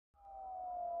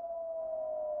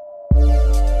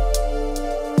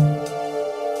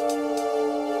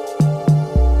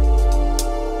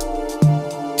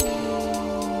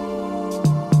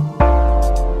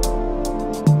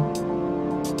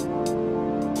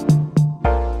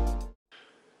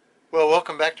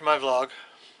welcome back to my vlog.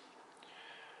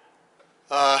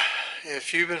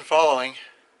 If you've been following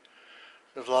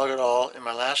the vlog at all, in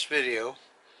my last video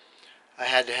I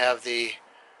had to have the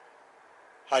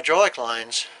hydraulic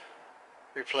lines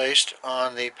replaced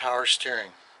on the power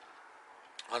steering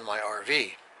on my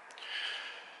RV,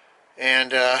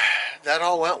 and that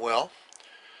all went well.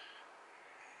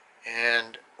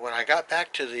 And when I got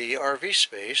back to the RV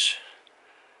space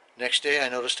next day, I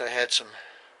noticed I had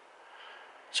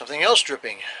something else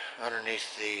dripping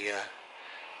underneath the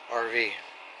RV.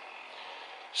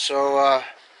 So I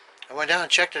went down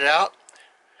and checked it out,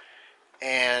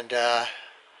 and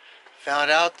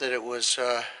found out that it was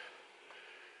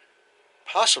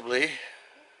possibly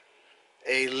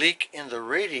a leak in the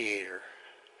radiator.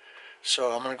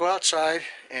 So I'm going to go outside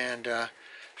and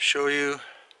show you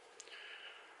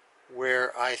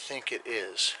where I think it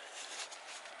is.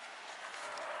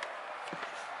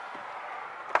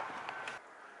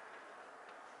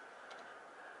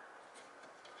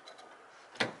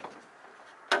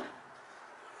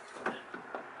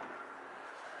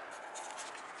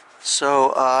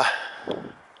 So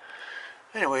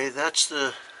anyway, that's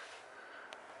the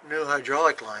new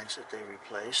hydraulic lines that they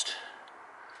replaced.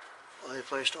 Well, they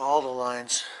placed all the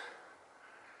lines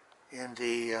in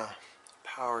the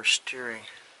power steering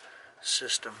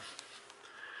system.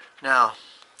 Now,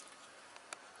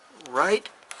 right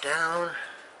down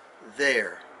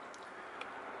there,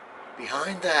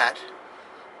 behind that,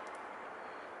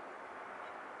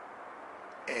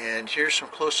 and here's some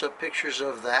close-up pictures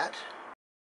of that.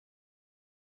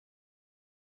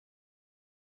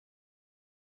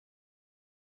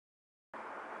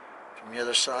 From the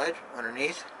other side,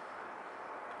 underneath.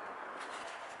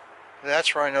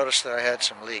 That's where I noticed that I had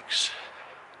some leaks.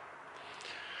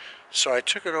 So I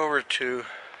took it over to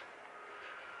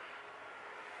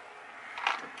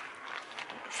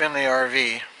Finley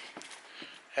RV,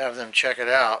 have them check it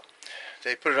out.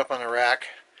 They put it up on the rack,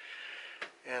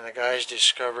 and the guys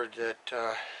discovered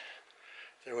that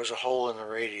there was a hole in the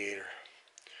radiator.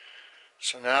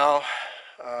 So now,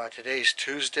 today's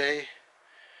Tuesday,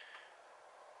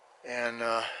 and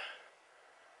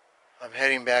I'm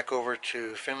heading back over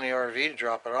to Finley RV to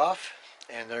drop it off,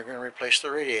 and they're going to replace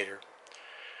the radiator.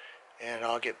 And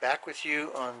I'll get back with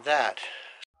you on that.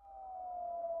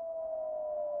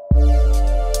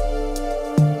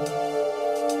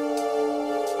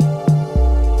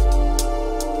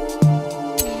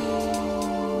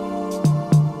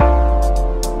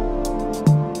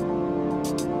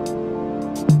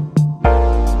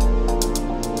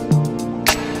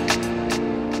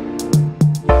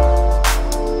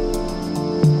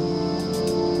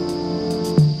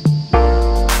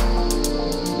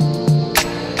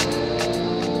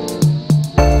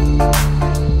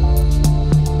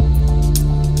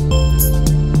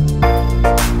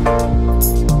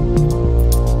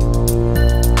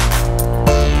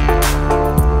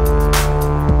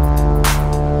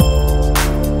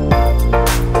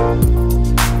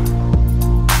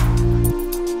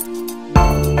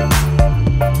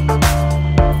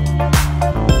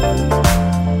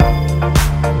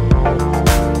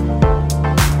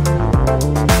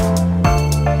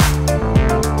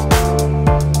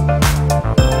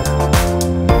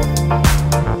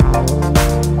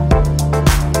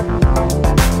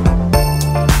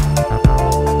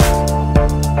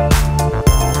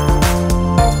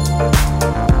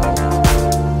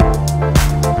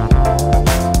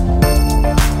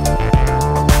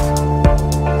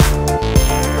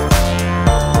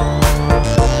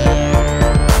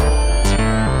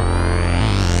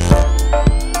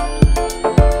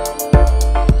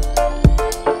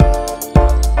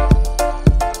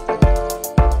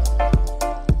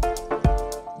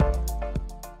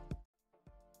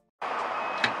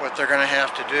 What they're going to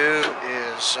have to do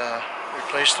is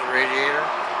replace the radiator,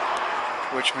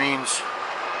 which means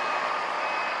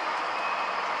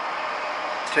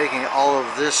taking all of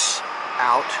this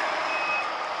out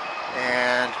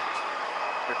and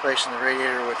replacing the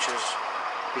radiator, which is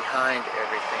behind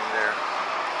everything there.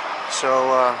 So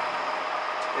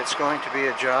it's going to be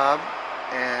a job,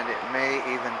 and it may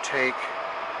even take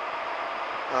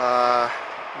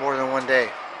more than one day.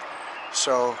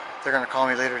 So they're going to call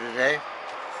me later today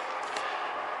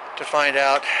to find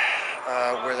out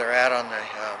where they're at on the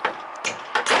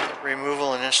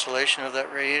removal and installation of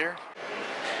that radiator.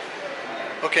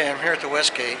 Okay, I'm here at the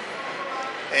West Gate,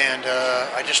 and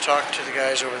I just talked to the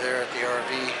guys over there at the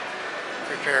RV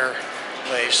repair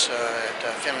place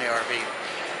at Finley RV,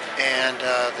 and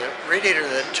the radiator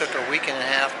that took a week and a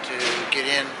half to get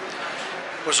in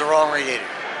was the wrong radiator.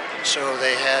 So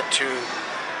they had to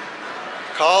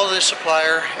call the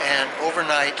supplier, and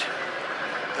overnight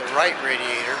the right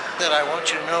radiator. That I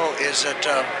want you to know is that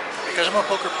because I'm a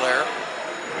poker player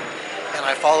and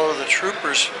I follow the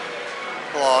Troopers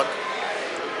blog,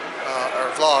 or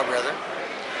vlog rather,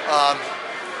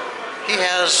 he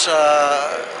has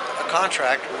a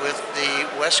contract with the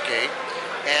Westgate,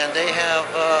 and they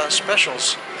have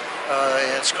specials.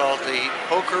 It's called the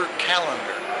Poker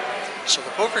Calendar. So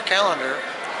the Poker Calendar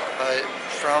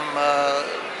from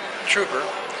Trooper,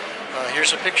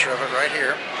 here's a picture of it right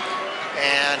here,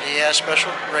 and he has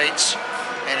special rates,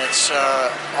 and it's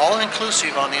all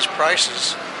inclusive on these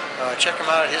prices. Check him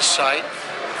out at his site.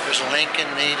 There's a link in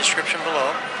the description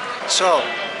below. So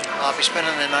I'll be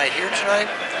spending the night here tonight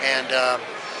and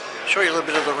show you a little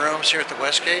bit of the rooms here at the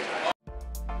Westgate.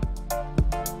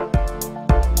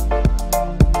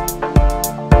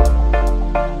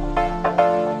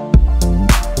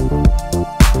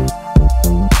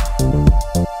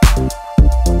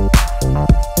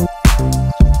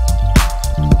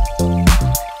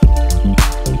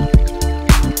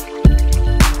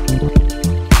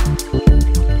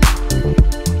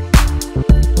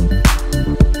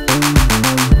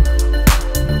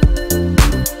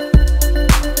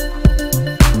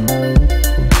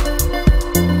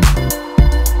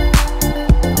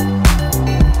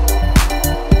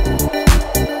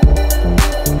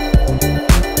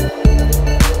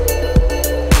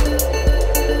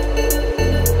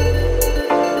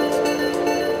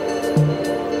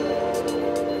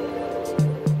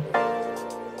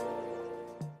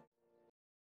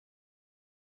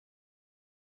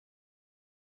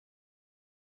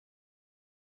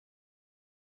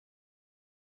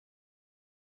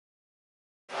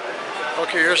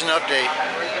 Okay, here's an update.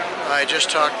 I just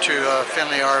talked to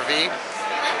Finley RV,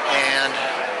 and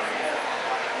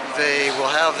they will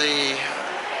have the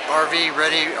RV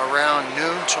ready around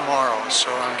noon tomorrow. So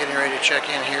I'm getting ready to check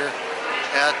in here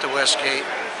at the Westgate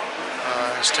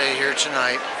and stay here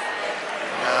tonight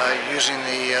using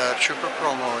the Trooper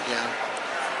promo again.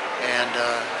 And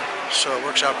so it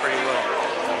works out pretty well.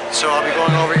 So I'll be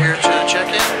going over here to check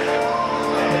in.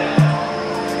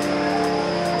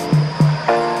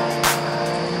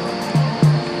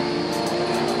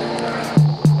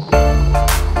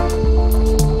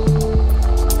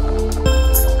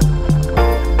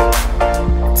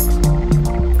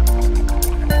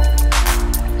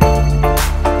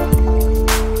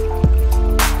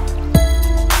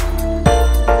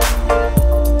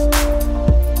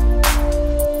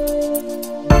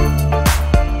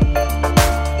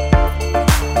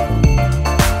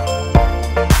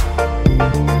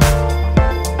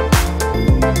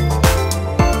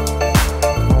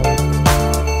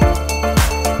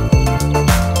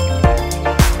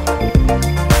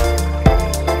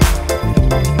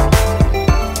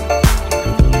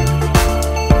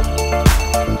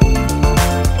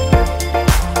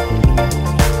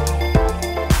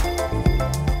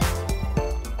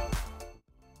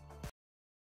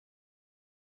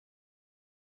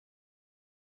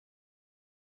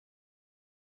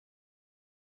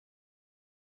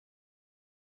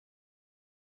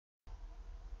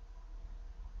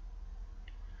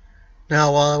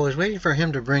 Now, while I was waiting for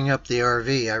him to bring up the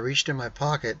RV, I reached in my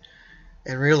pocket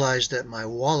and realized that my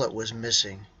wallet was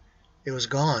missing. It was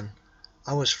gone.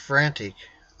 I was frantic.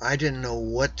 I didn't know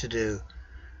what to do.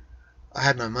 I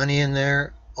had my money in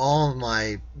there, all of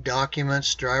my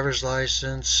documents, driver's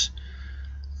license,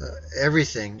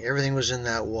 everything was in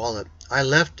that wallet. I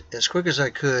left as quick as I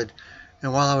could,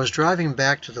 and while I was driving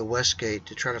back to the Westgate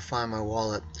to try to find my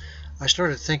wallet, I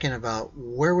started thinking about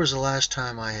where was the last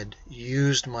time I had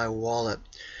used my wallet.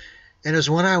 And it was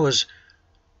when I was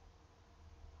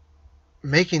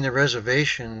making the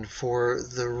reservation for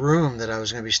the room that I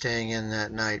was going to be staying in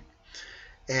that night.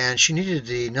 And she needed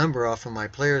the number off of my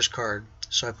player's card.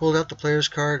 So I pulled out the player's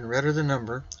card and read her the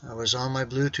number. I was on my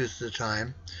Bluetooth at the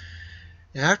time.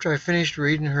 And after I finished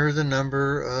reading her the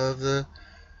number of the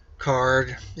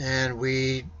card and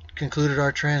we concluded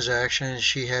our transaction,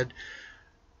 she had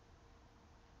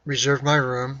reserved my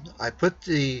room, I put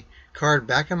the card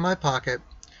back in my pocket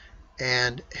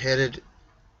and headed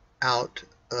out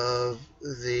of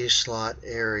the slot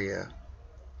area,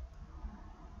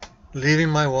 leaving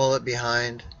my wallet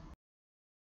behind.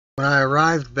 When I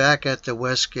arrived back at the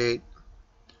Westgate,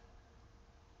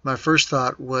 my first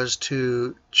thought was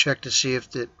to check to see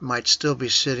if it might still be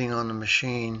sitting on the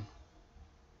machine.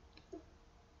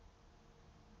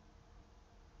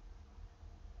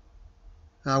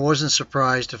 I wasn't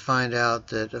surprised to find out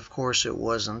that, of course, it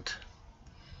wasn't.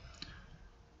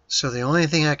 So the only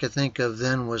thing I could think of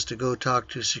then was to go talk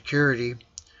to security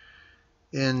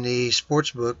in the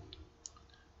sportsbook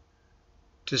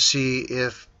to see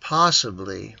if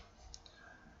possibly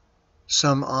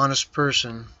some honest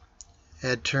person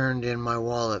had turned in my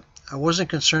wallet. I wasn't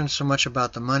concerned so much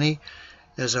about the money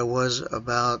as I was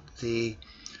about the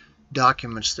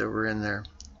documents that were in there.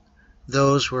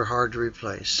 Those were hard to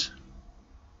replace.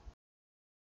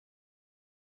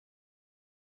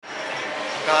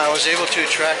 Now, I was able to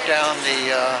track down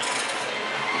the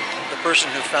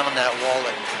person who found that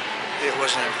wallet. It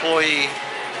was an employee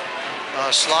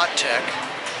slot tech,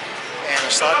 and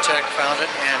the slot tech found it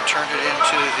and turned it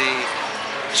into the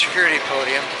security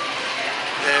podium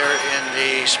there in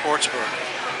the sports book.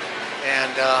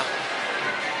 And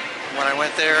when I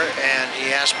went there and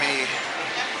he asked me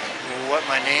what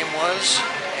my name was,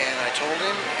 and I told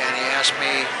him, and he asked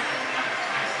me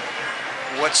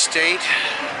what state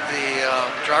the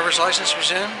driver's license was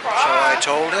in, so I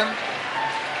told him,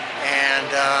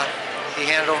 and he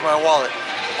handed over my wallet.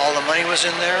 All the money was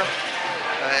in there,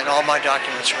 and all my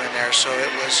documents were in there. So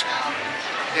it was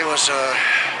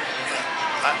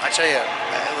I tell you,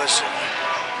 it was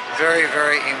very,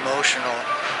 very emotional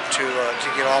to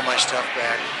get all my stuff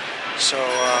back. So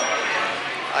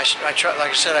like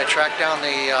I said, I tracked down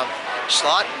the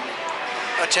slot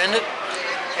attendant,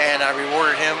 and I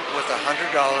rewarded him with $100,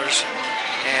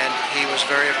 and he was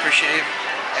very appreciative,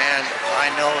 and I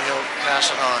know he'll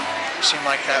pass it on. He seemed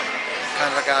like that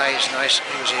kind of a guy. He's nice.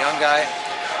 He was a young guy,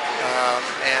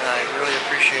 and I really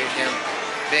appreciate him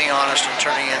being honest and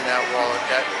turning in that wallet.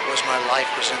 That was my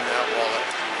life was in that wallet.